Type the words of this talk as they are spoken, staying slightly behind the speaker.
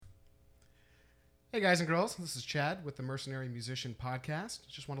Hey guys and girls, this is Chad with the Mercenary Musician Podcast.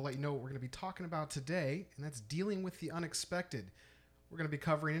 Just want to let you know what we're going to be talking about today, and that's dealing with the unexpected. We're going to be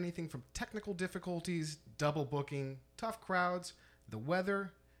covering anything from technical difficulties, double booking, tough crowds, the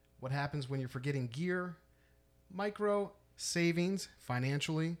weather, what happens when you're forgetting gear, micro savings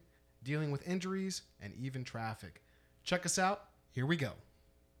financially, dealing with injuries, and even traffic. Check us out. Here we go.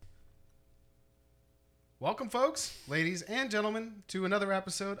 Welcome, folks, ladies and gentlemen, to another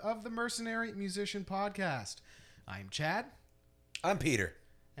episode of the Mercenary Musician Podcast. I'm Chad. I'm Peter.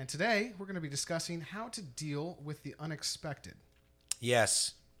 And today we're going to be discussing how to deal with the unexpected.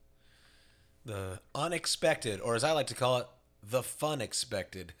 Yes. The unexpected, or as I like to call it, the fun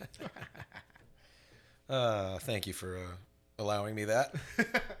expected. Thank you for allowing me that.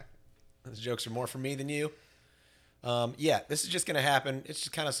 Those jokes are more for me than you. This is just going to happen. It's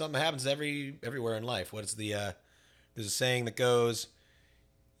just kind of something that happens everywhere in life. There's a saying that goes,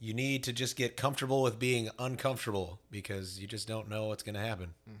 you need to just get comfortable with being uncomfortable because you just don't know what's going to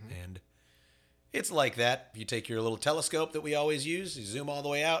happen. Mm-hmm. And it's like that. If you take your little telescope that we always use, you zoom all the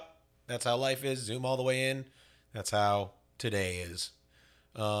way out. That's how life is. Zoom all the way in. That's how today is.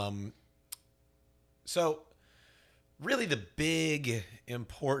 So really the big,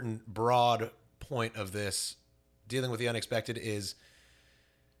 important, broad point of this dealing with the unexpected is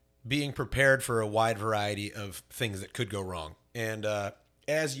being prepared for a wide variety of things that could go wrong. And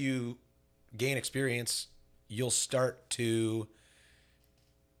as you gain experience, you'll start to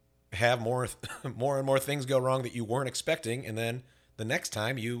have more and more things go wrong that you weren't expecting. And then the next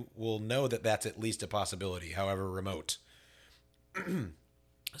time you will know that that's at least a possibility, however remote.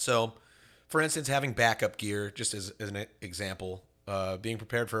 So, for instance, having backup gear, just as an example, being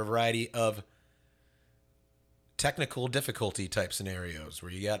prepared for a variety of technical difficulty type scenarios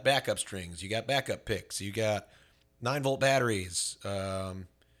where you got backup strings, you got backup picks, you got 9-volt batteries, that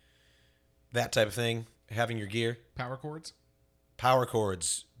type of thing. Having your gear. Power cords,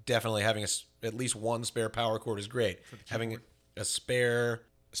 definitely having at least one spare power cord is great. Having a spare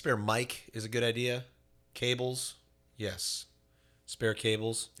mic is a good idea. Cables, yes. Spare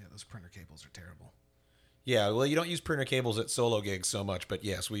cables. Yeah, those printer cables are terrible. Yeah, well, you don't use printer cables at solo gigs so much, but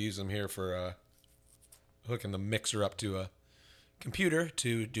yes, we use them here for hooking the mixer up to a computer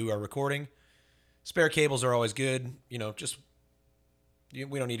to do our recording. Spare cables are always good. We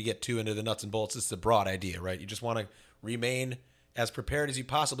don't need to get too into the nuts and bolts. It's the broad idea, right? You just want to remain as prepared as you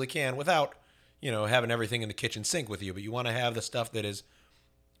possibly can without, having everything in the kitchen sink with you. But you want to have the stuff that is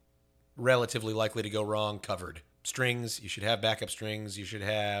relatively likely to go wrong covered. Strings, you should have backup strings. You should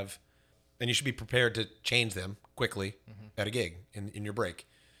be prepared to change them quickly at a gig in your break.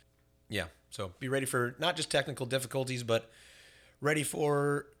 Yeah. So be ready for not just technical difficulties, but ready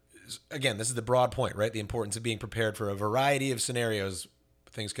for, again, this is the broad point, right? The importance of being prepared for a variety of scenarios.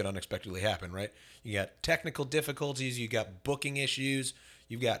 Things could unexpectedly happen, right? You got technical difficulties, you got booking issues,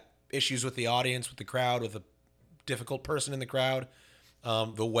 you've got issues with the audience, with the crowd, with a difficult person in the crowd.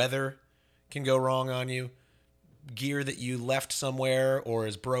 The weather can go wrong on you. Gear that you left somewhere or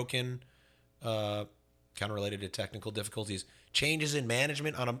is broken, kind of related to technical difficulties. Changes in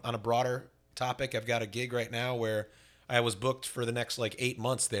management on a broader topic. I've got a gig right now where I was booked for the next 8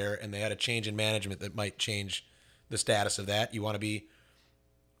 months there, and they had a change in management that might change the status of that. You want to be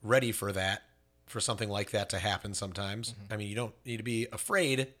ready for that, for something like that to happen sometimes. Mm-hmm. I mean, you don't need to be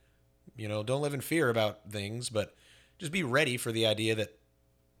afraid, don't live in fear about things, but just be ready for the idea that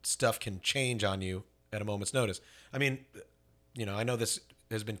stuff can change on you at a moment's notice. I mean, I know this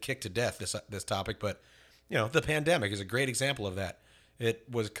has been kicked to death, this topic, but the pandemic is a great example of that. It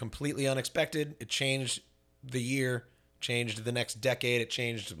was completely unexpected. It changed the year, changed the next decade. It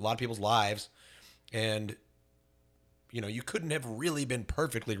changed a lot of people's lives. And, you couldn't have really been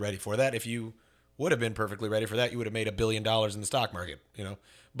perfectly ready for that. If you would have been perfectly ready for that, you would have made $1 billion in the stock market,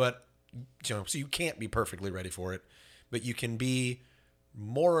 But, so you can't be perfectly ready for it. But you can be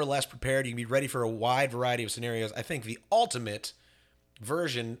more or less prepared. You can be ready for a wide variety of scenarios. I think the ultimate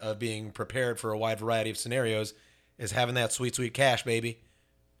version of being prepared for a wide variety of scenarios is having that sweet, sweet cash, baby.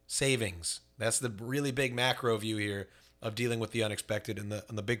 Savings. That's the really big macro view here of dealing with the unexpected. And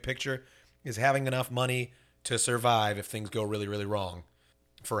the big picture is having enough money to survive if things go really, really wrong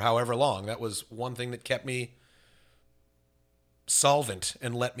for however long. That was one thing that kept me solvent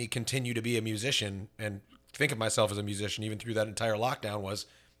and let me continue to be a musician and think of myself as a musician even through that entire lockdown was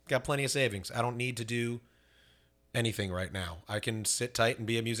got plenty of savings. I don't need to do anything right now. I can sit tight and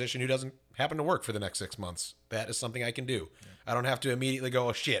be a musician who doesn't happen to work for the next 6 months. That is something I can do. Yeah. I don't have to immediately go,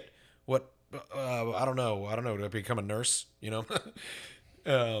 oh shit, what, I don't know, to become a nurse,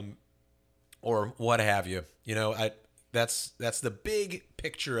 or what have you. That's the big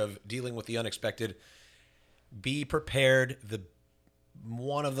picture of dealing with the unexpected. Be prepared.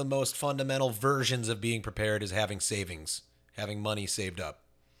 One of the most fundamental versions of being prepared is having savings, having money saved up.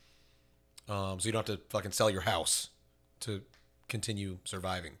 So you don't have to fucking sell your house to continue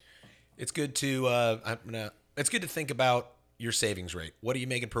surviving. It's good to it's good to think about your savings rate. What are you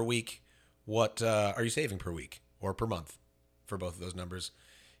making per week? What are you saving per week or per month for both of those numbers?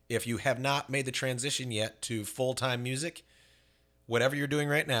 If you have not made the transition yet to full-time music, whatever you're doing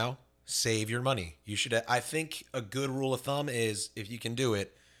right now, save your money. You should. I think a good rule of thumb is if you can do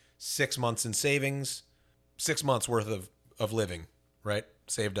it, 6 months in savings, 6 months worth of living, right?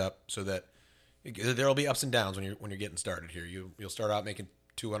 Saved up so that there'll be ups and downs when you're getting started here. You'll start out making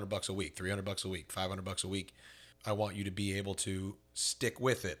 $200 a week, $300 a week, $500 a week. I want you to be able to stick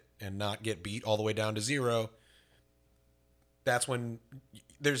with it and not get beat all the way down to zero. That's when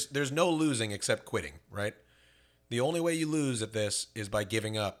there's no losing except quitting, right? The only way you lose at this is by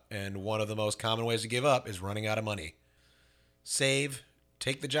giving up, and one of the most common ways to give up is running out of money. Save,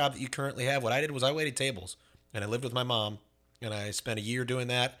 take the job that you currently have. What I did was I waited tables, and I lived with my mom, and I spent a year doing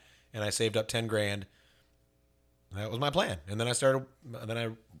that, and I saved up 10 grand. That was my plan. And then I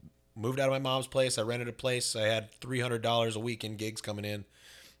moved out of my mom's place. I rented a place. I had $300 a week in gigs coming in,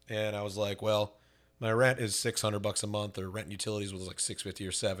 and I was like, well, my rent is $600 a month, or rent and utilities was like $650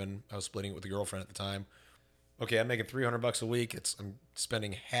 or $7. I was splitting it with a girlfriend at the time. Okay, I'm making $300 a week. I'm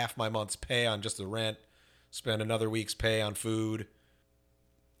spending half my month's pay on just the rent. Spend another week's pay on food.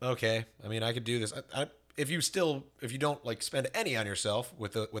 Okay, I mean, I could do this. If you don't like spend any on yourself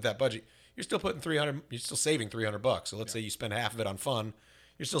with that budget, you're still putting $300. You're still saving $300. So let's say you spend half of it on fun,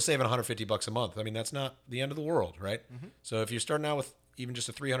 you're still saving $150 a month. I mean, that's not the end of the world, right? Mm-hmm. So if you're starting out with even just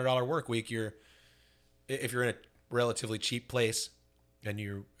a $300 work week, if you're in a relatively cheap place and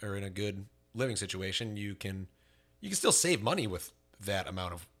you are in a good living situation, you can still save money with that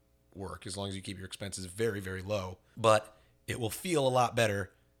amount of work as long as you keep your expenses very, very low. But it will feel a lot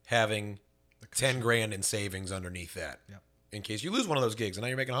better having 10 grand in savings underneath that. Yep. In case you lose one of those gigs and now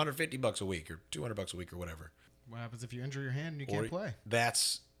you're making $150 a week or $200 a week or whatever. What happens if you injure your hand and you can't play?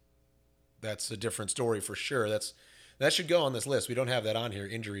 That's a different story for sure. That should go on this list. We don't have that on here.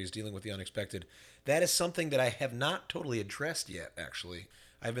 Injuries, dealing with the unexpected. That is something that I have not totally addressed yet, actually.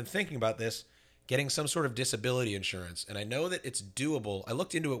 I've been thinking about this, getting some sort of disability insurance, and I know that it's doable. I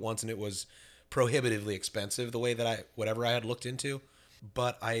looked into it once, and it was prohibitively expensive the way that whatever I had looked into,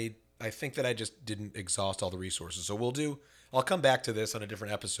 but I think that I just didn't exhaust all the resources. So I'll come back to this on a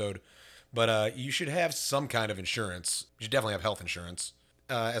different episode, but you should have some kind of insurance. You should definitely have health insurance.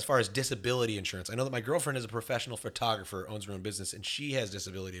 As far as disability insurance, I know that my girlfriend is a professional photographer, owns her own business, and she has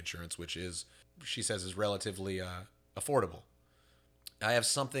disability insurance, which she says is relatively affordable. I have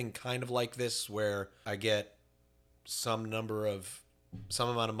something kind of like this where I get some amount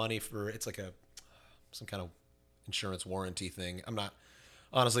of money for, it's like some kind of insurance warranty thing. I'm not,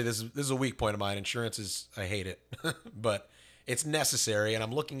 honestly, this is a weak point of mine. Insurance I hate it, but it's necessary, and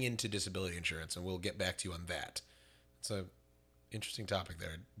I'm looking into disability insurance, and we'll get back to you on that. It's a interesting topic there.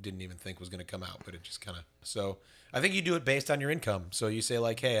 I didn't even think was going to come out, but it just kind of, so I think you do it based on your income. So you say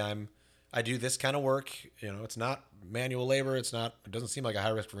like, hey, I do this kind of work. It's not manual labor. It doesn't seem like a high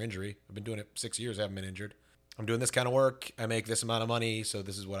risk for injury. I've been doing it 6 years. I haven't been injured. I'm doing this kind of work. I make this amount of money. So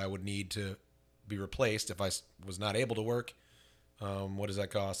this is what I would need to be replaced if I was not able to work. What does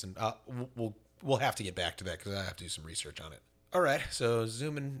that cost? And we'll have to get back to that because I have to do some research on it. All right. So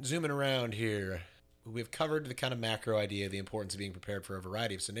zooming around here, we've covered the kind of macro idea, the importance of being prepared for a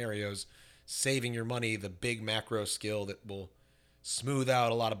variety of scenarios, saving your money, the big macro skill that will smooth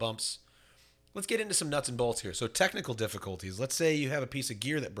out a lot of bumps. Let's get into some nuts and bolts here. So technical difficulties. Let's say you have a piece of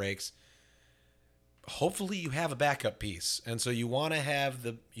gear that breaks. Hopefully you have a backup piece. And so you want to have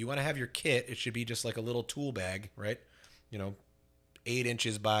your kit. It should be just like a little tool bag, right? 8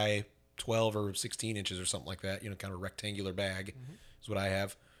 inches by 12 or 16 inches or something like that. Kind of a rectangular bag is what I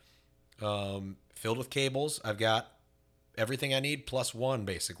have. Filled with cables. I've got everything I need plus one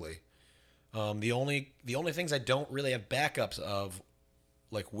basically. The only things I don't really have backups of,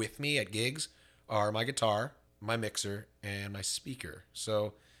 like with me at gigs, are my guitar, my mixer, and my speaker.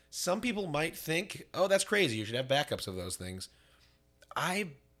 So some people might think, oh, that's crazy. You should have backups of those things. I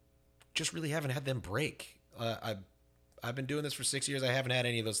just really haven't had them break. I've been doing this for 6 years. I haven't had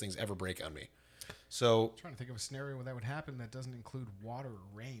any of those things ever break on me. So I'm trying to think of a scenario where that would happen that doesn't include water or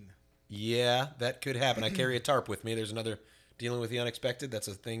rain. Yeah, that could happen. I carry a tarp with me. There's another dealing with the unexpected. That's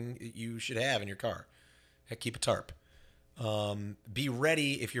a thing that you should have in your car. Keep a tarp. Be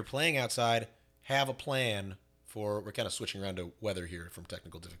ready if you're playing outside. Have a plan we're kind of switching around to weather here from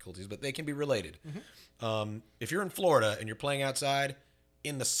technical difficulties, but they can be related. If you're in Florida and you're playing outside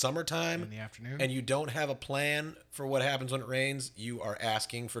in the summertime In the afternoon. and you don't have a plan for what happens when it rains, you are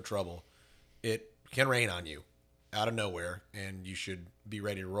asking for trouble. It can rain on you out of nowhere, and you should be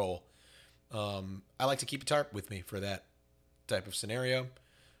ready to roll. I like to keep a tarp with me for that type of scenario.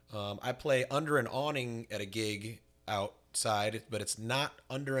 I play under an awning at a gig outside, but it's not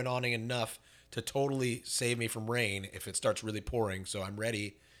under an awning enough to totally save me from rain if it starts really pouring. So I'm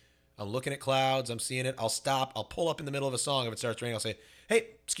ready. I'm looking at clouds. I'm seeing it. I'll stop. I'll pull up in the middle of a song. If it starts raining, I'll say, hey,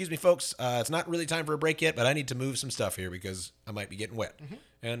 excuse me, folks. It's not really time for a break yet, but I need to move some stuff here because I might be getting wet.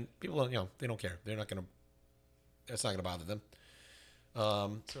 And people, they don't care. They're not going to, that's not going to bother them.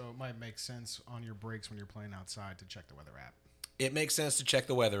 So it might make sense on your breaks when you're playing outside to check the weather app. It makes sense to check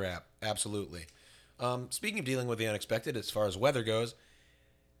the weather app. Absolutely. Speaking of dealing with the unexpected, as far as weather goes,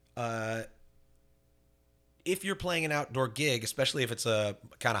 if you're playing an outdoor gig, especially if it's a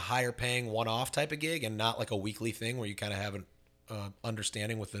kind of higher paying one-off type of gig and not like a weekly thing where you kind of have an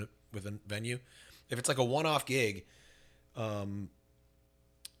understanding with a venue, if it's like a one-off gig,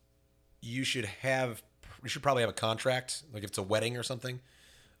 you should probably have a contract. Like if it's a wedding or something,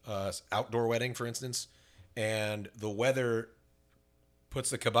 outdoor wedding, for instance, and the weather puts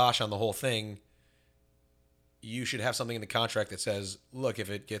the kibosh on the whole thing, you should have something in the contract that says, look,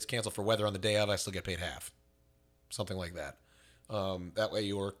 if it gets canceled for weather on the day of, I still get paid half. Something like that. That way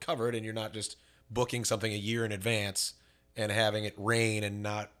you're covered and you're not just booking something a year in advance and having it rain and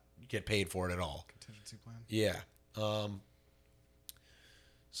not get paid for it at all. Contingency plan. Yeah.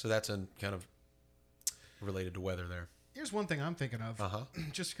 So that's a kind of related to weather there. Here's one thing I'm thinking of.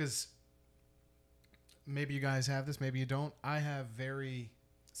 Just because maybe you guys have this, maybe you don't. I have very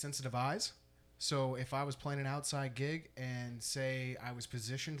sensitive eyes. So if I was playing an outside gig and say I was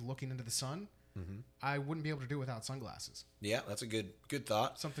positioned looking into the sun, I wouldn't be able to do it without sunglasses. Yeah, that's a good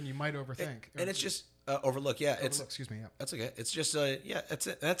thought. Something you might overthink. And it's just overlook. Yeah, excuse me. Yeah. That's okay. It's just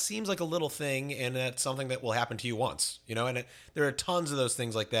that seems like a little thing, and that's something that will happen to you once, and there are tons of those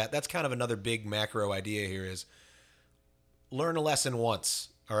things like that. That's kind of another big macro idea here is learn a lesson once.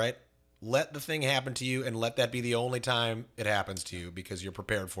 All right, let the thing happen to you, and let that be the only time it happens to you because you're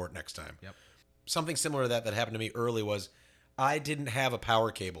prepared for it next time. Yep. Something similar to that happened to me early was I didn't have a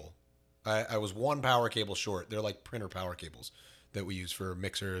power cable. I was one power cable short. They're like printer power cables that we use for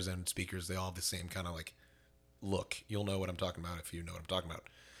mixers and speakers. They all have the same kind of like look. You'll know what I'm talking about if you know what I'm talking about.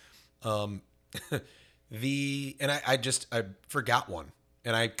 I forgot one,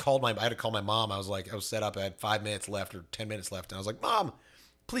 and I had to call my mom. I was set up. I had 5 minutes left or 10 minutes left, and I was like, Mom,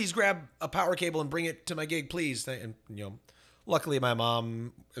 please grab a power cable and bring it to my gig, please. And luckily my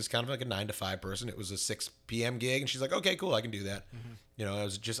mom is kind of like a 9 to 5 person. It was a 6 p.m. gig, and she's like, okay, cool, I can do that. I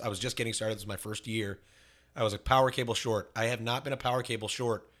was just getting started. This was my first year. I was a power cable short. I have not been a power cable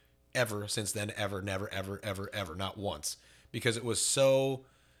short ever since then, ever, never, ever, ever, ever, not once, because it was so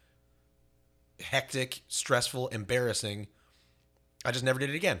hectic, stressful, embarrassing. I just never did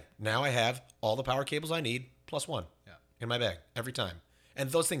it again. Now I have all the power cables I need plus one in my bag every time.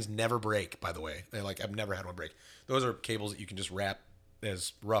 And those things never break, by the way. I've never had one break. Those are cables that you can just wrap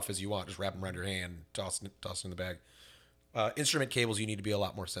as rough as you want. Just wrap them around your hand, toss it in the bag. Instrument cables you need to be a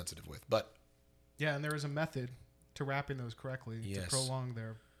lot more sensitive with. But yeah, and there is a method to wrapping those correctly Yes. to prolong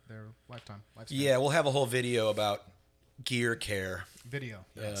their lifespan. Yeah, we'll have a whole video about gear care. Video.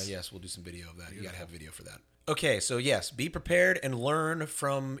 Yes, we'll do some video of that. You got to have video for that. Okay, so yes, be prepared and learn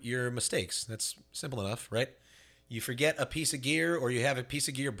from your mistakes. That's simple enough, right? You forget a piece of gear or you have a piece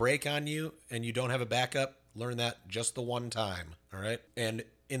of gear break on you and you don't have a backup, learn that just the one time, all right? And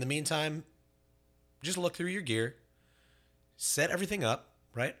in the meantime, just look through your gear, set everything up,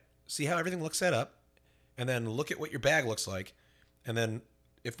 right? See how everything looks set up, and then look at what your bag looks like. And then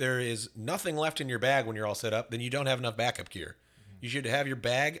if there is nothing left in your bag when you're all set up, then you don't have enough backup gear. You should have your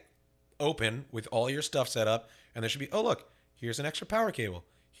bag open with all your stuff set up, and there should be, oh, look, here's an extra power cable.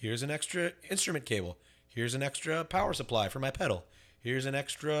 Here's an extra instrument cable. Here's an extra power supply for my pedal. Here's an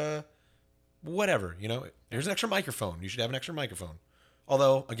extra whatever, Here's an extra microphone. You should have an extra microphone.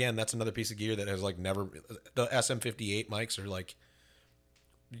 Although, again, that's another piece of gear that has never... The SM58 mics are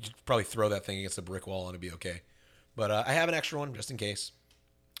you could probably throw that thing against a brick wall and it'd be okay. But I have an extra one just in case.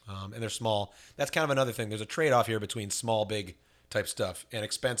 And they're small. That's kind of another thing. There's a trade-off here between small, big type stuff and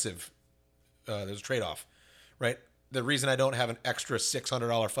expensive. There's a trade-off, right? The reason I don't have an extra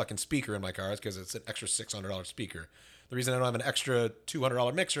 $600 fucking speaker in my car is because it's an extra $600 speaker. The reason I don't have an extra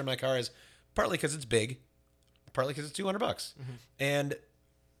 $200 mixer in my car is partly because it's big, partly because it's $200. And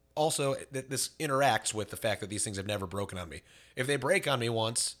also, this interacts with the fact that these things have never broken on me. If they break on me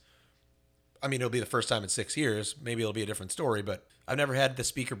once, I mean, it'll be the first time in 6 years. Maybe it'll be a different story, but I've never had the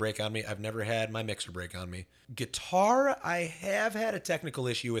speaker break on me. I've never had my mixer break on me. Guitar, I have had a technical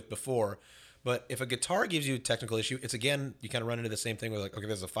issue with before, but if a guitar gives you a technical issue, it's again, you kind of run into the same thing where like, okay,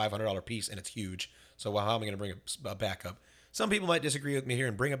 there's a $500 piece and it's huge. So how am I going to bring a backup? Some people might disagree with me here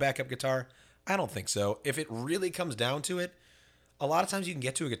and bring a backup guitar. I don't think so. If it really comes down to it, a lot of times you can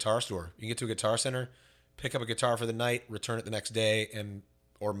get to a guitar store. You can get to a guitar center, pick up a guitar for the night, return it the next day,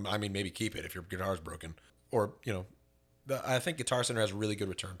 or maybe keep it if your guitar's broken. Or, I think Guitar Center has a really good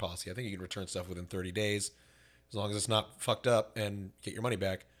return policy. I think you can return stuff within 30 days as long as it's not fucked up and get your money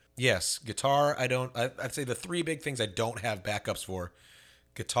back. Yes, guitar, I'd say the three big things I don't have backups for: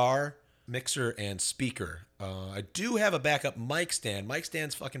 guitar, mixer, and speaker. I do have a backup mic stand. Mic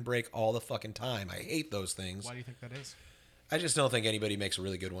stands fucking break all the fucking time. I hate those things. Why do you think that is? I just don't think anybody makes a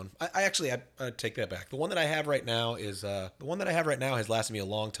really good one. I take that back. The one that I have right now has lasted me a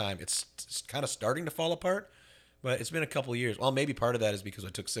long time. It's kind of starting to fall apart, but it's been a couple of years. Well, maybe part of that is because I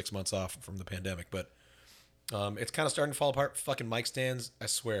took 6 months off from the pandemic, but it's kind of starting to fall apart. Fucking mic stands. I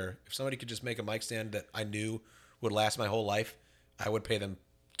swear, if somebody could just make a mic stand that I knew would last my whole life, I would pay them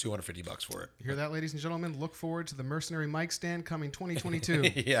 $250 for it. You hear that, ladies and gentlemen? Look forward to the Mercenary mic stand coming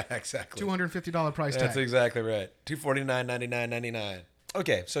 2022. Yeah, exactly. $250 price tag. That's exactly right. $249.99.99.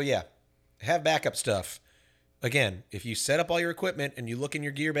 Okay, so yeah, have backup stuff. Again, if you set up all your equipment and you look in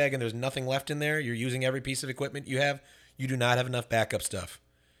your gear bag and there's nothing left in there, you're using every piece of equipment you have, you do not have enough backup stuff.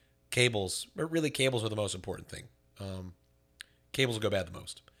 Cables, but really cables are the most important thing. Cables will go bad the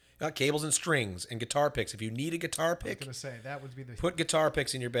most. Cables and strings and guitar picks. If you need a guitar pick, I was going to say, that would be the... Put guitar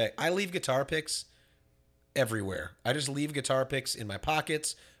picks in your bag. I leave guitar picks everywhere. I just leave guitar picks in my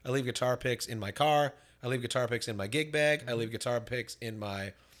pockets. I leave guitar picks in my car. I leave guitar picks in my gig bag. I leave guitar picks in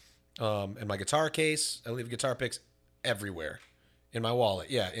my guitar case. I leave guitar picks everywhere. In my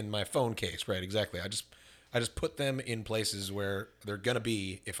wallet. Yeah, in my phone case. Right, exactly. I just put them in places where they're going to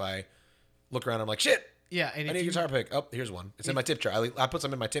be. If I look around, I'm like, shit. Yeah, and I need a guitar pick. Oh, here's one. It's in my tip jar. I put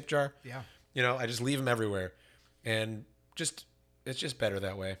some in my tip jar. Yeah. I just leave them everywhere. And it's just better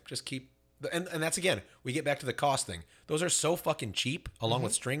that way. Just keep... And that's, again, we get back to the cost thing. Those are so fucking cheap, along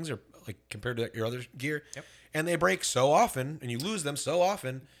with strings, or like compared to your other gear. Yep. And they break so often, and you lose them so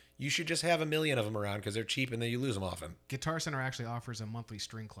often, you should just have a million of them around because they're cheap and then you lose them often. Guitar Center actually offers a monthly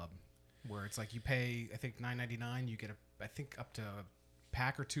string club where it's like you pay, I think, $9.99. You get, up to a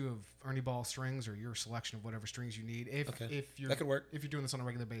pack or two of Ernie Ball strings or your selection of whatever strings you need. If that could work. If you're doing this on a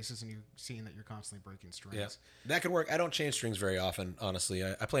regular basis and you're seeing that you're constantly breaking strings. Yeah, that could work. I don't change strings very often, honestly.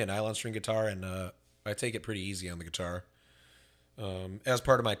 I play a nylon string guitar, and I take it pretty easy on the guitar. As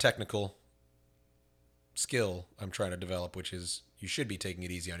part of my technical skill I'm trying to develop, which is you should be taking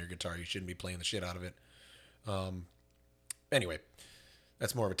it easy on your guitar. You shouldn't be playing the shit out of it. Anyway,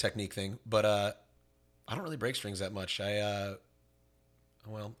 that's more of a technique thing. But I don't really break strings that much. I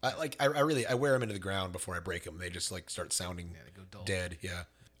wear them into the ground before I break them. They just like start sounding they go dull. Dead. Yeah.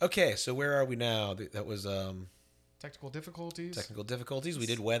 Okay, so where are we now? That was technical difficulties. Technical difficulties. We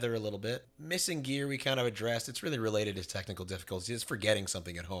did weather a little bit. Missing gear we kind of addressed. It's really related to technical difficulties. It's forgetting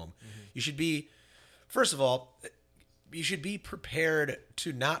something at home. Mm-hmm. You should be, first of all, you should be prepared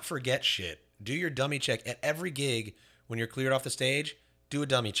to not forget shit. Do your dummy check at every gig when you're cleared off the stage. Do a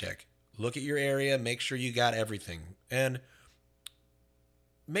dummy check. Look at your area. Make sure you got everything. And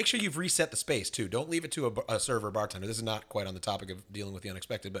make sure you've reset the space, too. Don't leave it to a server or bartender. This is not quite on the topic of dealing with the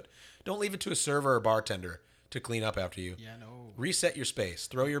unexpected, but don't leave it to a server or bartender to clean up after you. Yeah, no. Reset your space.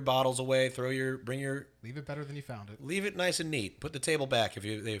 Throw your bottles away. Leave it better than you found it. Leave it nice and neat. Put the table back if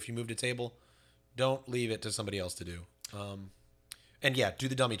you moved a table. Don't leave it to somebody else to do. And yeah, do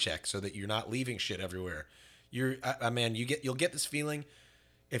the dummy check so that you're not leaving shit everywhere. You'll get this feeling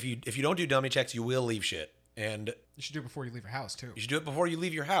if you don't do dummy checks, you will leave shit. And you should do it before you leave your house, too. You should do it before you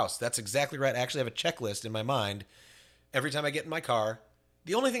leave your house. That's exactly right. I actually have a checklist in my mind. Every time I get in my car,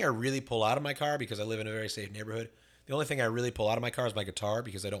 the only thing I really pull out of my car, because I live in a very safe neighborhood, the only thing I really pull out of my car is my guitar,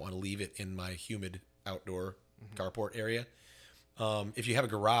 because I don't want to leave it in my humid outdoor carport area. If you have a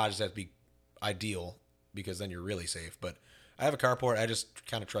garage, that'd be ideal, because then you're really safe. But I have a carport. I just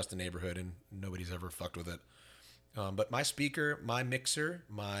kind of trust the neighborhood, and nobody's ever fucked with it. But my speaker, my mixer,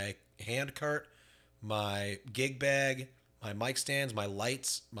 my hand cart, my gig bag, my mic stands, my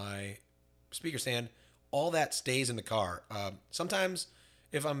lights, my speaker stand, all that stays in the car. Sometimes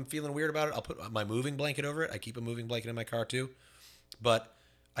if I'm feeling weird about it, I'll put my moving blanket over it. I keep a moving blanket in my car too. But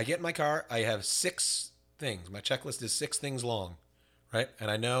I get in my car, I have 6 things. My checklist is 6 things long, right? And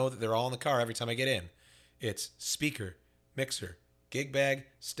I know that they're all in the car every time I get in. It's speaker, mixer, gig bag,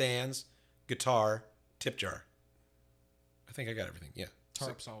 stands, guitar, tip jar. I think I got everything. Yeah.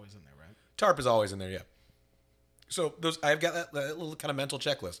 Tarp's always in there, right? Tarp is always in there, yeah. So those I've got that little kind of mental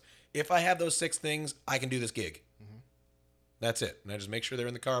checklist. If I have those 6 things, I can do this gig. Mm-hmm. That's it. And I just make sure they're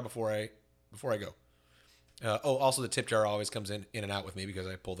in the car before I go. Also the tip jar always comes in and out with me because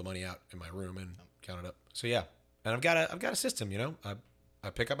I pull the money out in my room and count it up. So yeah, and I've got a system. You know, I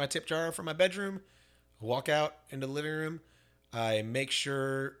pick up my tip jar from my bedroom, walk out into the living room. I make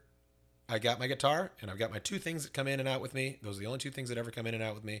sure I got my guitar and I've got my 2 things that come in and out with me. Those are the only 2 things that ever come in and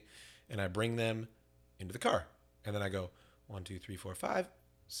out with me, and I bring them into the car. And then I go 1, 2, 3, 4, 5,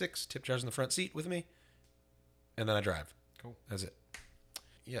 6 tip jars in the front seat with me, and then I drive. Cool. That's it.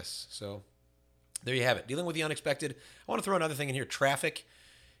 Yes. So there you have it. Dealing with the unexpected. I want to throw another thing in here. Traffic.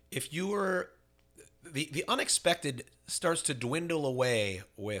 If you were the unexpected starts to dwindle away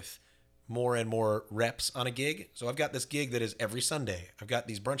with more and more reps on a gig. So I've got this gig that is every Sunday. I've got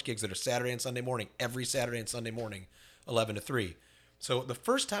these brunch gigs that are Saturday and Sunday morning, every Saturday and Sunday morning, 11 to 3. So the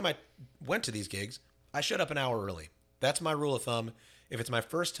first time I went to these gigs, I showed up an hour early. That's my rule of thumb. If it's my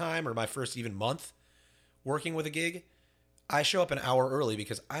first time or my first even month working with a gig, I show up an hour early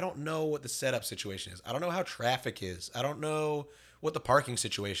because I don't know what the setup situation is. I don't know how traffic is. I don't know what the parking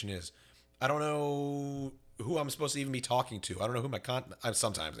situation is. I don't know who I'm supposed to even be talking to. I don't know who my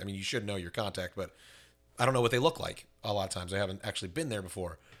sometimes. I mean, you should know your contact, but I don't know what they look like a lot of times. I haven't actually been there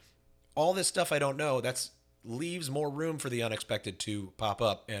before. All this stuff I don't know, that's leaves more room for the unexpected to pop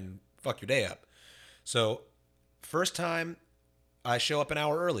up and fuck your day up. So, first time I show up an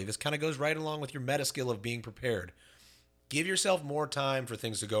hour early. This kind of goes right along with your meta skill of being prepared. Give yourself more time for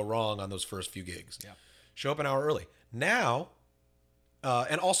things to go wrong on those first few gigs. Yeah. Show up an hour early. Now,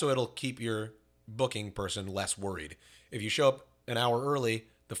 and also it'll keep your booking person less worried. If you show up an hour early,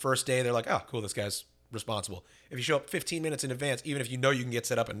 the first day they're like, oh, cool, this guy's responsible. If you show up 15 minutes in advance, even if you know you can get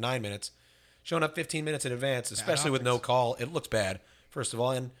set up in 9 minutes, showing up 15 minutes in advance, especially with no call, it looks bad, first of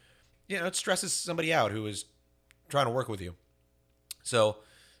all. And, it stresses somebody out who is trying to work with you. So,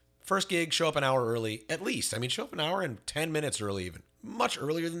 first gig, show up an hour early, at least. I mean, show up an hour and 10 minutes early even. Much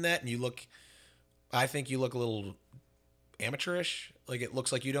earlier than that, and I think you look a little amateurish. Like, it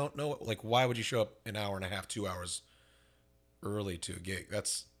looks like you don't know. Like, why would you show up an hour and a half, 2 hours early to a gig?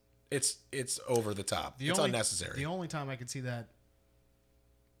 It's over the top. It's unnecessary. The only time I could see that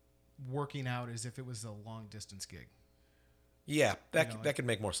working out is if it was a long distance gig. Yeah, that could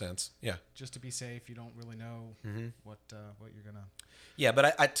make more sense. Yeah, just to be safe, you don't really know what you're gonna. Yeah,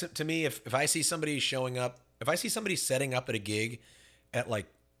 but to me, if I see somebody showing up, if I see somebody setting up at a gig at like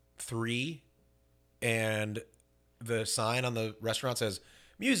 3, and the sign on the restaurant says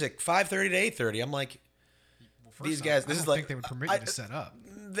music 5:30 to 8:30, I'm like, these guys. This is like, I think they would permit you to set up.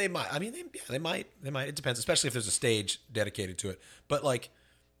 They might. I mean, they might. It depends, especially if there's a stage dedicated to it. But like,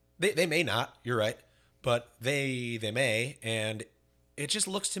 they may not. You're right. But they may, and it just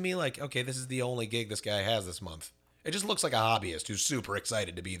looks to me like, okay, this is the only gig this guy has this month. It just looks like a hobbyist who's super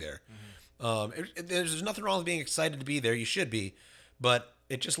excited to be there. Mm-hmm. There's nothing wrong with being excited to be there. You should be, but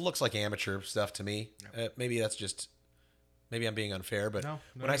it just looks like amateur stuff to me. Yep. Maybe I'm being unfair, but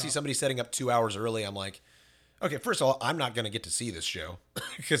when I see somebody setting up 2 hours early, I'm like, okay, first of all, I'm not going to get to see this show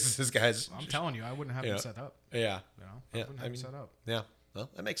because this guy's. I'm telling you, I wouldn't have him set up. Yeah. I wouldn't have him set up. Yeah.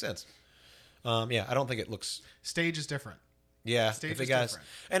 Well, that makes sense. I don't think it looks. Stage is different. Yeah, stage if the is guys, different.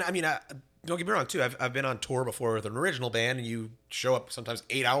 And I mean, don't get me wrong too. I've been on tour before with an original band, and you show up sometimes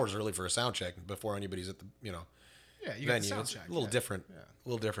 8 hours early for a sound check before anybody's at the you venue. Get the sound check. A little different, a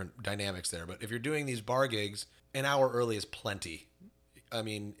little different dynamics there. But if you're doing these bar gigs, an hour early is plenty. I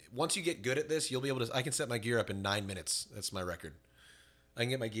mean, once you get good at this, you'll be able to. I can set my gear up in 9 minutes. That's my record. I can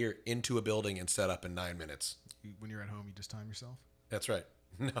get my gear into a building and set up in 9 minutes. When you're at home, you just time yourself. That's right.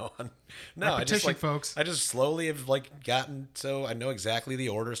 No. Repetition, folks. I just slowly have gotten so I know exactly the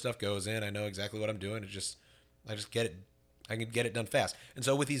order stuff goes in. I know exactly what I'm doing. I just get it. I can get it done fast. And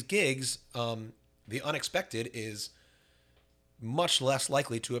so with these gigs, the unexpected is much less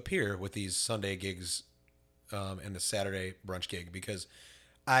likely to appear with these Sunday gigs and the Saturday brunch gig because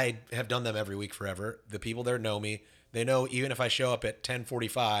I have done them every week forever. The people there know me. They know even if I show up at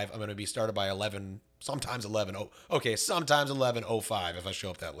 10:45, I'm going to be started by 11. Sometimes 11. Sometimes 11:05 if I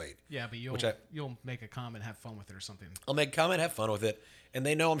show up that late. Yeah, but you'll make a comment, have fun with it or something. I'll make a comment, have fun with it, and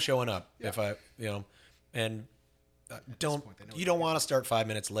they know I'm showing up. Yeah. If I, and you don't want to start 5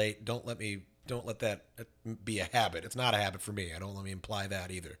 minutes late. Don't let that be a habit. It's not a habit for me. I don't let me imply that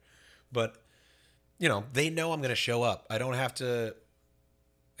either. But they know I'm going to show up. I don't have to,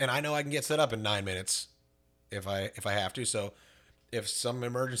 and I know I can get set up in 9 minutes if I have to. So. If some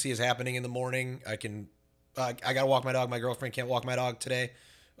emergency is happening in the morning, I got to walk my dog. My girlfriend can't walk my dog today.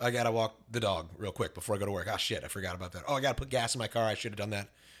 I got to walk the dog real quick before I go to work. Oh, shit, I forgot about that. Oh, I got to put gas in my car. I should have done that.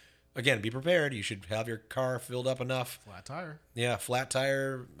 again, be prepared. You should have your car filled up enough. Flat tire. Yeah, flat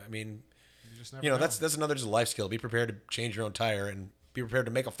tire. I mean, You just never know. that's another just life skill. Be prepared to change your own tire and be prepared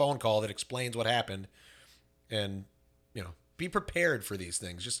to make a phone call that explains what happened. And, be prepared for these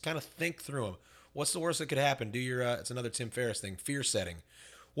things. Just kind of think through them. What's the worst that could happen? Do your, it's another Tim Ferriss thing, fear setting.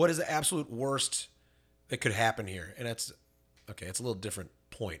 What is the absolute worst that could happen here? And it's a little different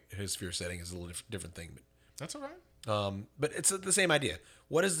point. His fear setting is a little different thing. That's all right. But it's the same idea.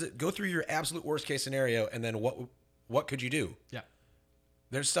 Go through your absolute worst case scenario, and then what could you do? Yeah.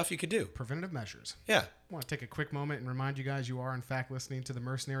 There's stuff you could do. Preventative measures. Yeah. I want to take a quick moment and remind you guys you are, in fact, listening to the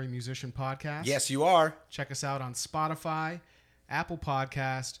Mercenary Musician Podcast. Yes, you are. Check us out on Spotify, Apple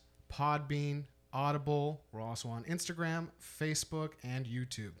Podcast, Podbean, Audible. We're also on Instagram, Facebook, and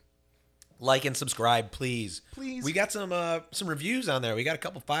YouTube. Like and subscribe, please. Please. We got some reviews on there. We got a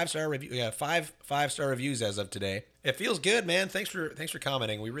couple 5-star reviews. We got five-star reviews as of today. It feels good, man. Thanks for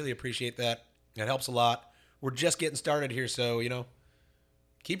commenting. We really appreciate that. It helps a lot. We're just getting started here, so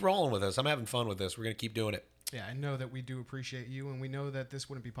keep rolling with us. I'm having fun with this. We're gonna keep doing it. Yeah, I know that we do appreciate you, and we know that this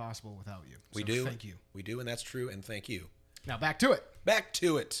wouldn't be possible without you. We do. Thank you. We do, and that's true. And thank you. Now back to it. Back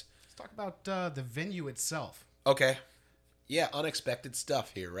to it. Let's talk about the venue itself. Okay. Yeah, unexpected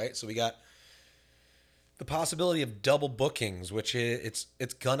stuff here, right? So we got the possibility of double bookings, which it's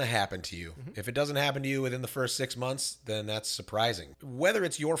gonna happen to you. If it doesn't happen to you within the first 6 months, then that's surprising. Whether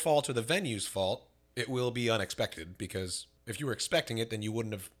it's your fault or the venue's fault, it will be unexpected, because if you were expecting it, then you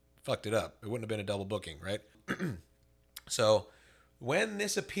wouldn't have fucked it up. It wouldn't have been a double booking, right? So when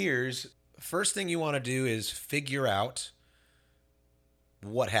this appears, first thing you want to do is figure out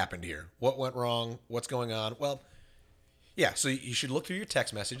what happened here. What went wrong? What's going on? Well, yeah, so you should look through your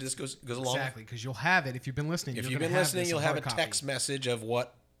text message. This goes along. Exactly, because you'll have it if you've been listening. If you've been listening, you'll have a text message of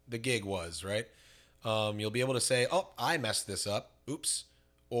what the gig was, right? You'll be able to say, "Oh, I messed this up. Oops,"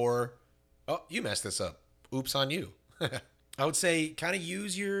 or "Oh, you messed this up. Oops on you." I would say kind of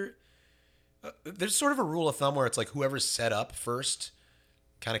use your. There's sort of a rule of thumb where it's like whoever's set up first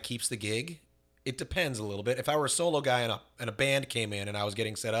kind of keeps the gig. It depends a little bit. If I were a solo guy and a band came in and I was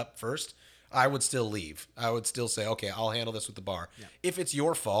getting set up first, I would still leave. I would still say, okay, I'll handle this with the bar. Yeah. If it's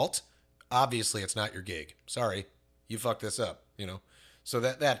your fault, obviously it's not your gig. Sorry, you fucked this up, So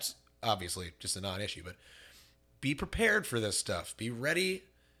that's obviously just a non-issue. But be prepared for this stuff. Be ready.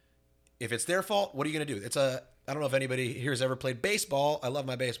 If it's their fault, what are you going to do? I don't know if anybody here has ever played baseball. I love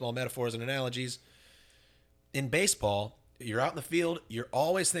my baseball metaphors and analogies. In baseball, you're out in the field. You're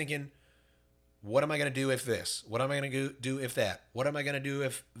always thinking, what am I going to do if this? What am I going to do if that? What am I going to do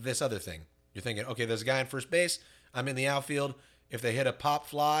if this other thing? You're thinking, okay, there's a guy in first base. I'm in the outfield. If they hit a pop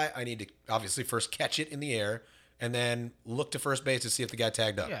fly, I need to obviously first catch it in the air and then look to first base to see if the guy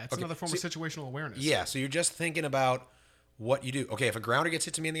tagged up. Yeah, it's another form of situational awareness. Yeah, so you're just thinking about what you do. Okay, if a grounder gets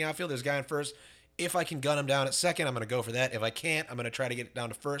hit to me in the outfield, there's a guy in first. If I can gun him down at second, I'm going to go for that. If I can't, I'm going to try to get it down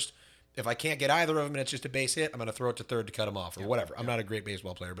to first. If I can't get either of them and it's just a base hit, I'm going to throw it to third to cut him off or whatever. I'm not a great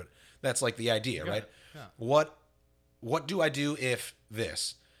baseball player, but that's like the idea, right? Yeah. What do I do if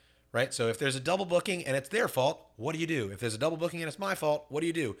this, right? So if there's a double booking and it's their fault, what do you do? If there's a double booking and it's my fault, what do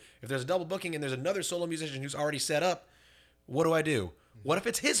you do? If there's a double booking and there's another solo musician who's already set up, what do I do? What if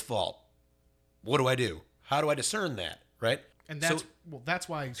it's his fault? What do I do? How do I discern that, right? And that's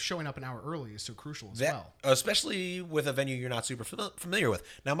why showing up an hour early is so crucial as well. Especially with a venue you're not super familiar with.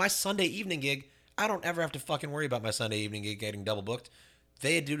 Now, my Sunday evening gig, I don't ever have to fucking worry about my Sunday evening gig getting double booked.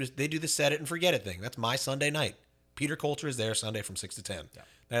 They do the set it and forget it thing. That's my Sunday night. Peter Coulter is there Sunday from 6 to 10. Yeah.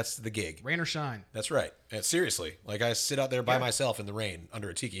 That's the gig. Rain or shine. That's right. And seriously, like I sit out there by myself in the rain under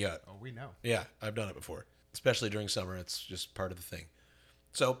a tiki hut. Oh, we know. Yeah, I've done it before. Especially during summer. It's just part of the thing.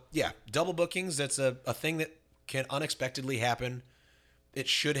 So, yeah, double bookings, that's a thing that can unexpectedly happen. It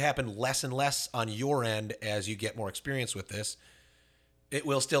should happen less and less on your end as you get more experience with this. It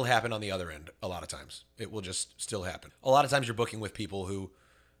will still happen on the other end a lot of times. It will just still happen. A lot of times you're booking with people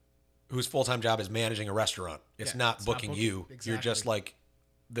whose full-time job is managing a restaurant. It's not booking you. Exactly. You're just like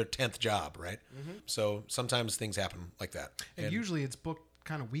their 10th job, right? Mm-hmm. So sometimes things happen like that. And usually it's booked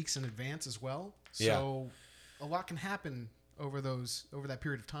kind of weeks in advance as well. So a lot can happen over that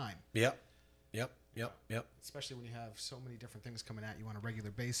period of time. Yep. Especially when you have so many different things coming at you on a regular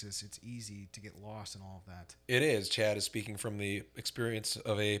basis, it's easy to get lost in all of that. It is. Chad is speaking from the experience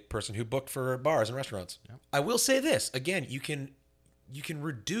of a person who booked for bars and restaurants. Yep. I will say this. Again, you can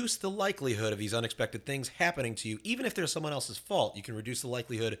reduce the likelihood of these unexpected things happening to you. Even if they're someone else's fault, you can reduce the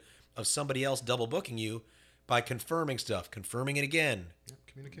likelihood of somebody else double booking you by confirming stuff, confirming it again.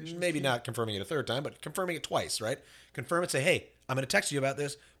 communication. Maybe not confirming it a third time, but confirming it twice, right? Confirm it, say, hey, I'm going to text you about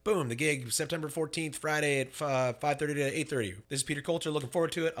this. Boom, the gig, September 14th, Friday at 5:30 to 8:30. This is Peter Coulter, looking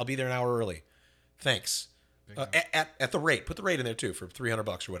forward to it. I'll be there an hour early. Thanks. At the rate. Put the rate in there, too, for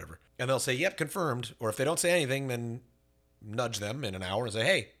 $300 or whatever. And they'll say, yep, confirmed. Or if they don't say anything, then nudge them in an hour and say,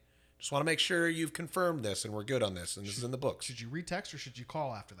 hey, just want to make sure you've confirmed this and we're good on this and this is in the books. Should you retext or should you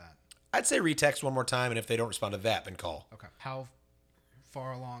call after that? I'd say retext one more time, and if they don't respond to that, then call. Okay. How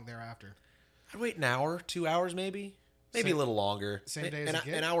far along thereafter? I'd wait an hour, 2 hours maybe. Maybe a little longer. Same day as a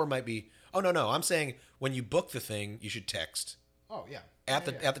gig? An hour might be... Oh, no. I'm saying when you book the thing, you should text. Oh, yeah. At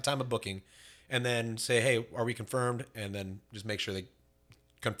the time of booking. And then say, hey, are we confirmed? And then just make sure they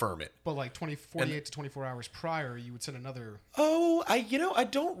confirm it. But like 48 to 24 hours prior, you would send another... Oh, I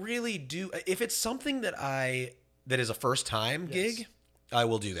don't really do... If it's something that is a first-time gig, I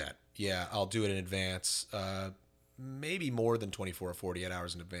will do that. Yeah, I'll do it in advance. Maybe more than 24 or 48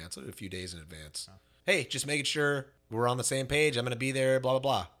 hours in advance. A few days in advance. Oh. Hey, just making sure we're on the same page. I'm going to be there, blah,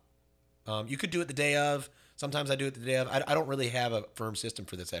 blah, blah. You could do it the day of. Sometimes I do it the day of. I don't really have a firm system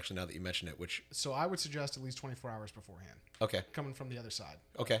for this, actually, now that you mention it. So I would suggest at least 24 hours beforehand. Okay. Coming from the other side.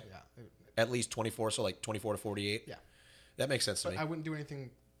 Okay. Yeah. At least 24, so like 24 to 48? Yeah. That makes sense to me. I wouldn't do anything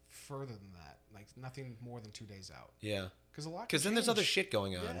further than that. Like nothing more than 2 days out. Yeah. Because then there's other shit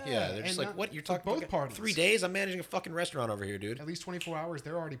going on. Yeah, they're just like, what? You're talking both parties. 3 days? I'm managing a fucking restaurant over here, dude. At least 24 hours,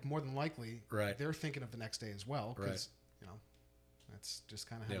 they're already more than likely. Right. They're thinking of the next day as well. Because, Right. That's just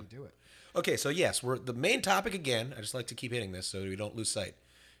kind of how you do it. Okay, so yes, we're the main topic again. I just like to keep hitting this so we don't lose sight.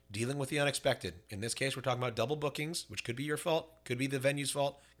 Dealing with the unexpected. In this case, we're talking about double bookings, which could be your fault, could be the venue's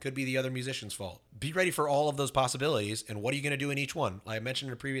fault, could be the other musician's fault. Be ready for all of those possibilities, and what are you going to do in each one? Like I mentioned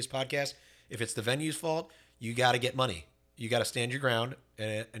in a previous podcast, if it's the venue's fault, you got to get money. You got to stand your ground,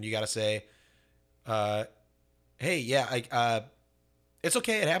 and you got to say, hey, yeah, it's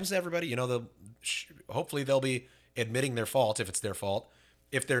okay. It happens to everybody. Hopefully they'll be admitting their fault if it's their fault.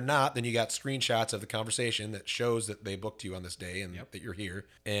 If they're not, then you got screenshots of the conversation that shows that they booked you on this day and that you're here.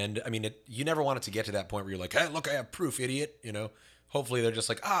 And I mean, you never want it to get to that point where you're like, hey, look, I have proof, idiot. Hopefully they're just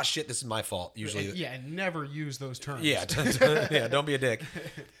like, shit, this is my fault. Usually. And never use those terms. Yeah. Yeah. Don't be a dick.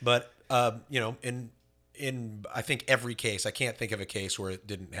 But, in I think every case, I can't think of a case where it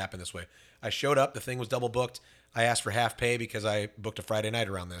didn't happen this way. I showed up, the thing was double booked. I asked for half pay because I booked a Friday night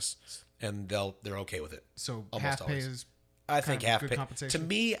around this, and they're okay with it. So half pay is I think half pay. Compensation. To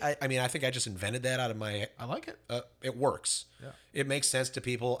me, I think I just invented that out of my. I like it. It works. Yeah. It makes sense to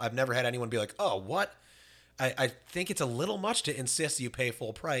people. I've never had anyone be like, "Oh, what?" I think it's a little much to insist you pay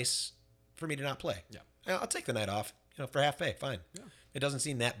full price for me to not play. Yeah. I'll take the night off. For half pay, fine. Yeah. It doesn't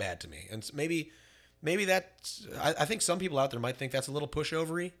seem that bad to me, and maybe that's. I think some people out there might think that's a little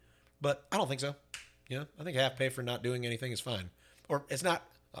pushovery, but I don't think so. I think half pay for not doing anything is fine, or it's not.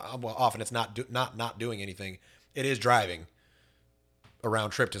 Well, often it's not doing anything. It is driving a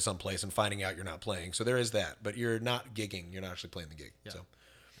round trip to some place and finding out you're not playing. So there is that, but you're not gigging. You're not actually playing the gig. Yeah. So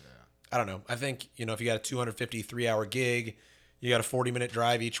I don't know. I think, if you got a 250 3-hour gig, you got a 40-minute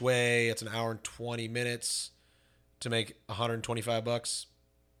drive each way. It's an hour and 20 minutes to make $125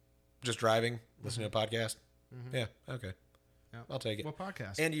 just driving, listening to a podcast. Mm-hmm. Yeah. Okay. Yeah. I'll take it. What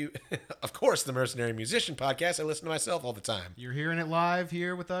podcast? And you, of course, the Mercenary Musician podcast. I listen to myself all the time. You're hearing it live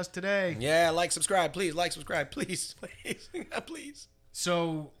here with us today. Yeah. Subscribe, please. Subscribe, please. Please. Please.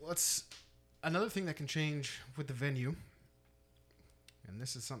 So another thing that can change with the venue, and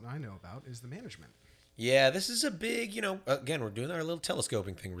this is something I know about, is the management. Yeah, this is a big, again, we're doing our little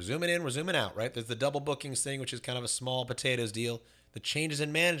telescoping thing. We're zooming in, we're zooming out, right? There's the double bookings thing, which is kind of a small potatoes deal. The changes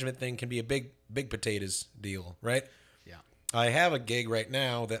in management thing can be a big potatoes deal, right? Yeah. I have a gig right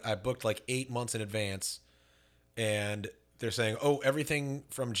now that I booked like 8 months in advance, and they're saying, everything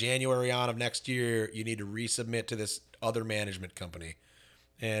from January on of next year, you need to resubmit to this other management company.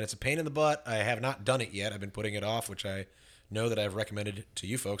 And it's a pain in the butt. I have not done it yet. I've been putting it off, which I know that I've recommended to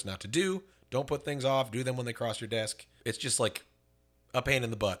you folks not to do. Don't put things off. Do them when they cross your desk. It's just like a pain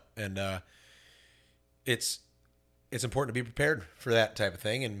in the butt. And it's important to be prepared for that type of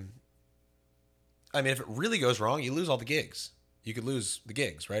thing. And I mean, if it really goes wrong, you lose all the gigs. You could lose the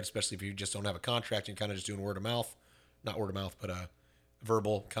gigs, right? Especially if you just don't have a contract and you're kind of just doing word of mouth. Not word of mouth, but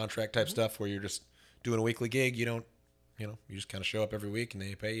verbal contract type stuff where you're just doing a weekly gig. You don't, you just kind of show up every week and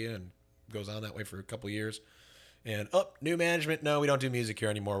they pay you, and it goes on that way for a couple of years. And new management. No, we don't do music here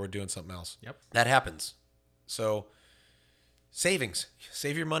anymore. We're doing something else. Yep. That happens. So savings,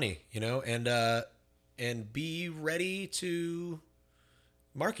 save your money, and be ready to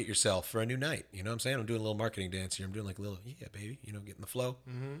market yourself for a new night. You know what I'm saying? I'm doing a little marketing dance here. I'm doing like a little, yeah, baby, get in the flow,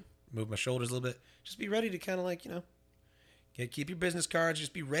 move my shoulders a little bit. Just be ready to kind of like, Keep your business cards.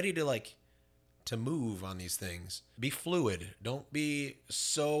 Just be ready to move on these things. Be fluid. Don't be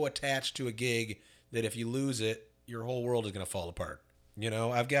so attached to a gig that if you lose it, your whole world is going to fall apart.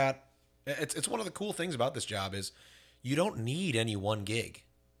 It's one of the cool things about this job is you don't need any one gig,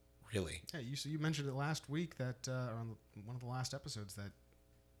 really. Yeah, you mentioned it last week that on one of the last episodes that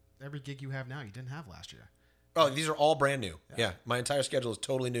every gig you have now you didn't have last year. Oh, these are all brand new. Yeah. My entire schedule is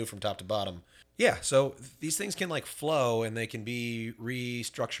totally new from top to bottom. Yeah, so these things can flow and they can be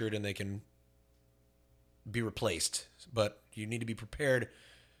restructured and they can be replaced. But you need to be prepared,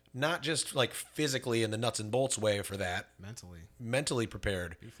 not just physically in the nuts and bolts way for that. Mentally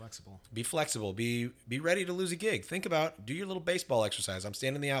prepared. Be flexible. Be ready to lose a gig. Do your little baseball exercise. I'm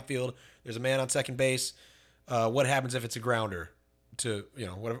standing in the outfield. There's a man on second base. What happens if it's a grounder?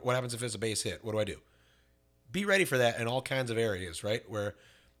 What happens if it's a base hit? What do I do? Be ready for that in all kinds of areas, right?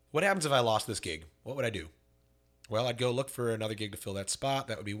 What happens if I lost this gig? What would I do? Well, I'd go look for another gig to fill that spot.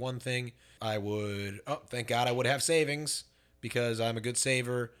 That would be one thing. Thank God I would have savings because I'm a good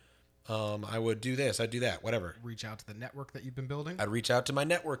saver. I would do this. I'd do that, whatever. Reach out to the network that you've been building? I'd reach out to my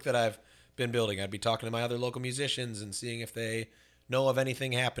network that I've been building. I'd be talking to my other local musicians and seeing if they know of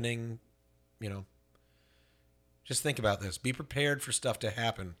anything happening. Just think about this. Be prepared for stuff to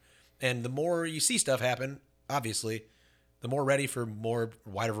happen. And the more you see stuff happen, obviously, the more ready for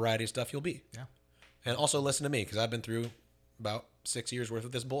wider variety of stuff you'll be. Yeah. And also listen to me because I've been through about 6 years worth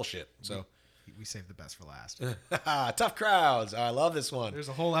of this bullshit. So we saved the best for last. Tough crowds. I love this one. There's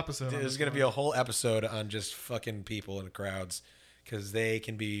a whole episode. There's going to be a whole episode on just fucking people in crowds because they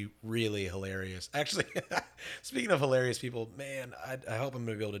can be really hilarious. Actually, speaking of hilarious people, man, I hope I'm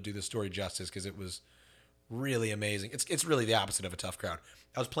going to be able to do this story justice because it was really amazing. It's really the opposite of a tough crowd.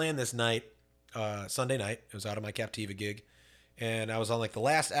 I was playing this night, Sunday night. It was out of my Captiva gig. And I was on the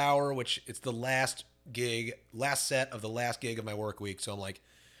last hour, which it's the last set of the last gig of my work week. So I'm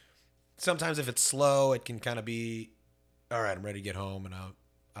sometimes if it's slow, it can kind of be, all right, I'm ready to get home and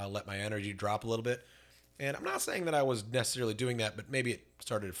I'll let my energy drop a little bit. And I'm not saying that I was necessarily doing that, but maybe it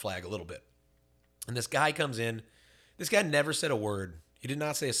started to flag a little bit. And this guy comes in. This guy never said a word. He did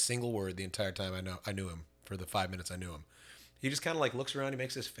not say a single word the entire time I knew him, for the 5 minutes I knew him. He just kind of looks around. He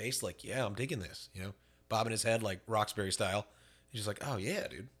makes this face yeah, I'm digging this, bobbing his head like Roxbury style. He's just oh yeah,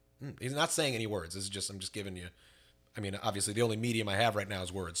 dude. He's not saying any words. This is I'm just giving you, obviously the only medium I have right now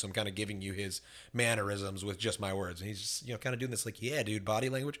is words. So I'm kind of giving you his mannerisms with just my words. And he's just, kind of doing this yeah, dude, body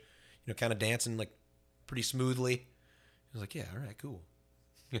language, kind of dancing pretty smoothly. He's yeah, all right, cool.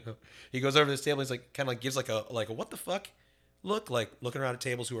 He goes over to this table. He's kind of gives a what the fuck look, looking around at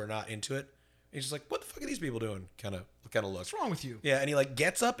tables who are not into it. He's just what the fuck are these people doing? Kind of looks. What's wrong with you? Yeah, and he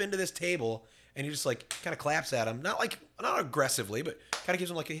gets up into this table and he just kind of claps at him, not aggressively, but kind of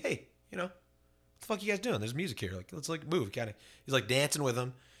gives him a hey, what the fuck are you guys doing? There's music here. Let's move. He's dancing with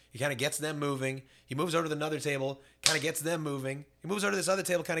them. He kind of gets them moving. He moves over to another table, kind of gets them moving. He moves over to this other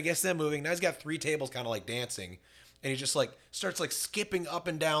table, kind of gets them moving. Now he's got 3 tables kind of dancing, and he just starts skipping up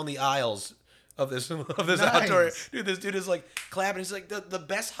and down the aisles of this nice. Outdoor. Dude, this dude is clapping. He's the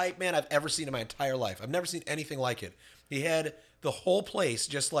best hype man I've ever seen in my entire life. I've never seen anything like it. He had the whole place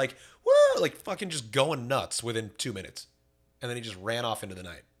just woo, fucking just going nuts within 2 minutes. And then he just ran off into the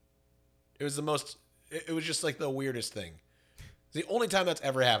night. It was it was just the weirdest thing. It's the only time that's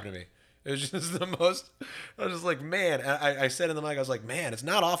ever happened to me. It was just the most, I was just man, I said in the mic, I was man, it's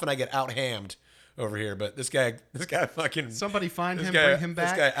not often I get out-hammed over here, but this guy fucking... Somebody find him, bring him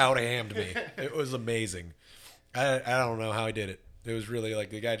back. This guy out-hammed me. It was amazing. I don't know how he did it. It was really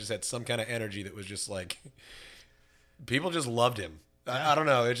the guy just had some kind of energy that was just people just loved him. Yeah. I don't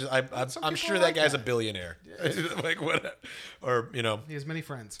know. It's just I'm sure that guy's a billionaire. Yeah. What, or he has many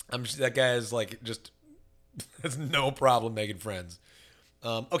friends. I'm sure that guy is just has no problem making friends.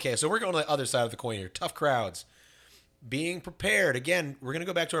 Okay, so we're going to the other side of the coin here. Tough crowds. Being prepared. Again, we're going to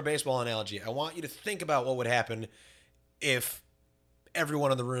go back to our baseball analogy. I want you to think about what would happen if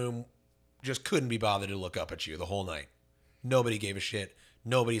everyone in the room just couldn't be bothered to look up at you the whole night. Nobody gave a shit.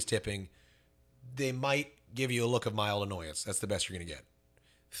 Nobody's tipping. They might give you a look of mild annoyance. That's the best you're going to get.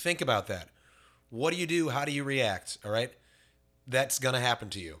 Think about that. What do you do? How do you react? All right? That's going to happen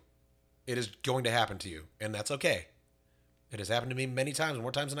to you. It is going to happen to you, and that's okay. It has happened to me many times,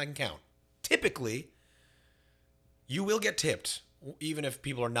 more times than I can count. Typically, you will get tipped, even if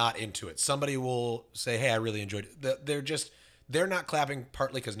people are not into it. Somebody will say, hey, I really enjoyed it. They're not clapping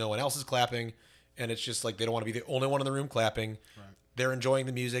partly because no one else is clapping, and it's just they don't want to be the only one in the room clapping. Right. They're enjoying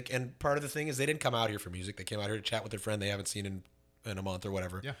the music, and part of the thing is they didn't come out here for music. They came out here to chat with their friend they haven't seen in a month or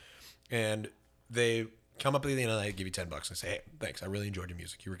whatever. Yeah. And they come up at the end of the night, give you $10 and say, hey, thanks, I really enjoyed your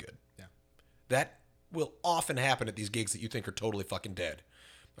music. You were good. Yeah. That will often happen at these gigs that you think are totally fucking dead.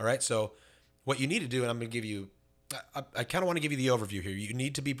 All right, so what you need to do, and I'm going to give you, I kind of want to give you the overview here. You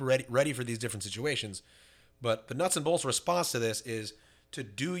need to be ready for these different situations, but the nuts and bolts response to this is to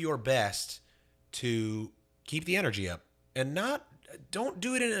do your best to keep the energy up, and don't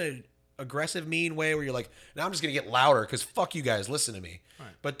do it in an aggressive, mean way where you're like, now I'm just going to get louder because fuck you guys, listen to me. Right.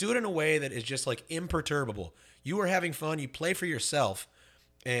 But do it in a way that is just like imperturbable. You are having fun. You play for yourself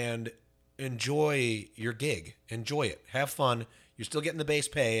and enjoy your gig. Enjoy it. Have fun. You're still getting the base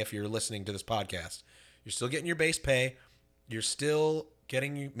pay if you're listening to this podcast. You're still getting your base pay. You're still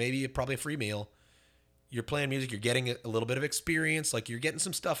getting probably a free meal. You're playing music. You're getting a little bit of experience. Like, you're getting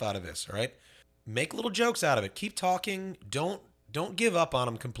some stuff out of this, all right? Make little jokes out of it. Keep talking. Don't give up on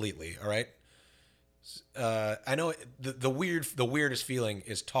them completely, all right? I know the weirdest feeling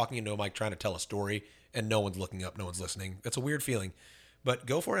is talking into a mic trying to tell a story and no one's looking up, no one's listening. That's a weird feeling. But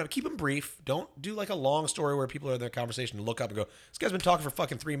go for it. Keep them brief. Don't do like a long story where people are in their conversation and look up and go, this guy's been talking for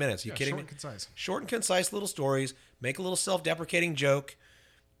fucking 3 minutes. Are you kidding me? Short and concise. Short and concise little stories. Make a little self-deprecating joke.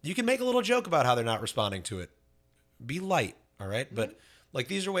 You can make a little joke about how they're not responding to it. Be light, all right? Mm-hmm. But like,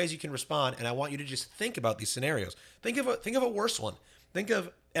 these are ways you can respond, and I want you to just think about these scenarios. Think of a worse one. Think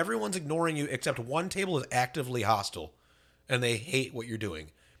of everyone's ignoring you except one table is actively hostile, and they hate what you're doing,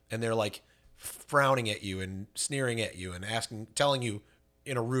 and they're like frowning at you and sneering at you and telling you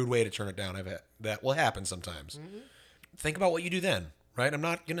in a rude way to turn it down. That will happen sometimes. Mm-hmm. Think about what you do then, right? We're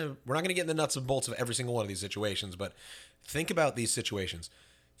not gonna get in the nuts and bolts of every single one of these situations, but think about these situations.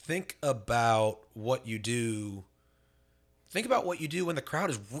 Think about what you do. Think about what you do when the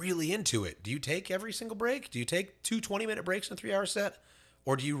crowd is really into it. Do you take every single break? Do you take 2 20-minute breaks in a 3-hour set?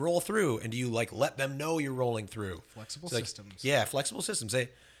 Or do you roll through and do you like let them know you're rolling through? Flexible systems. Yeah, flexible systems.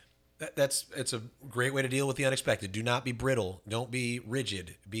 It's a great way to deal with the unexpected. Do not be brittle. Don't be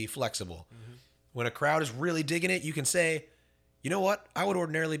rigid. Be flexible. Mm-hmm. When a crowd is really digging it, you can say, you know what? I would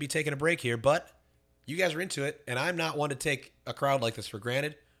ordinarily be taking a break here, but you guys are into it, and I'm not one to take a crowd like this for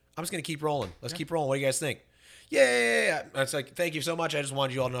granted. I'm just going to keep rolling. Let's keep rolling. What do you guys think? Yeah. It's like, thank you so much. I just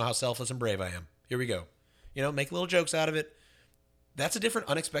wanted you all to know how selfless and brave I am. Here we go. Make little jokes out of it. That's a different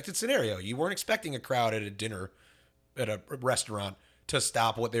unexpected scenario. You weren't expecting a crowd at a dinner at a restaurant to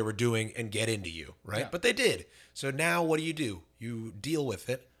stop what they were doing and get into you, right? Yeah. But they did. So now what do? You deal with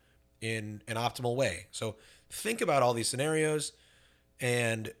it in an optimal way. So think about all these scenarios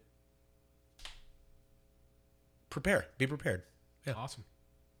and prepare. Be prepared. Yeah. Awesome.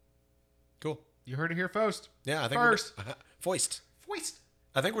 Cool. You heard it here first. Yeah, I think first. Foist.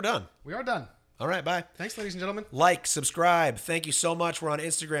 I think we're done. We are done. All right, bye. Thanks, ladies and gentlemen. Like, subscribe. Thank you so much. We're on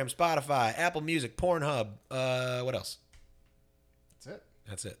Instagram, Spotify, Apple Music, Pornhub. What else?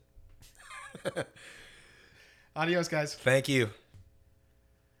 That's it. Adios, guys. Thank you.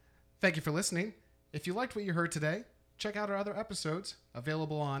 Thank you for listening. If you liked what you heard today, check out our other episodes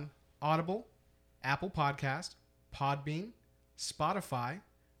available on Audible, Apple Podcast, Podbean, Spotify,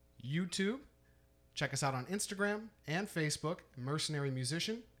 YouTube. Check us out on Instagram and Facebook, Mercenary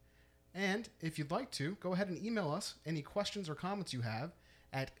Musician. And if you'd like to, go ahead and email us any questions or comments you have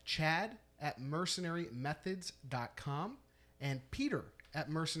at chad@mercenarymethods.com and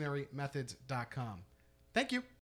peter@mercenarymethods.com. Thank you.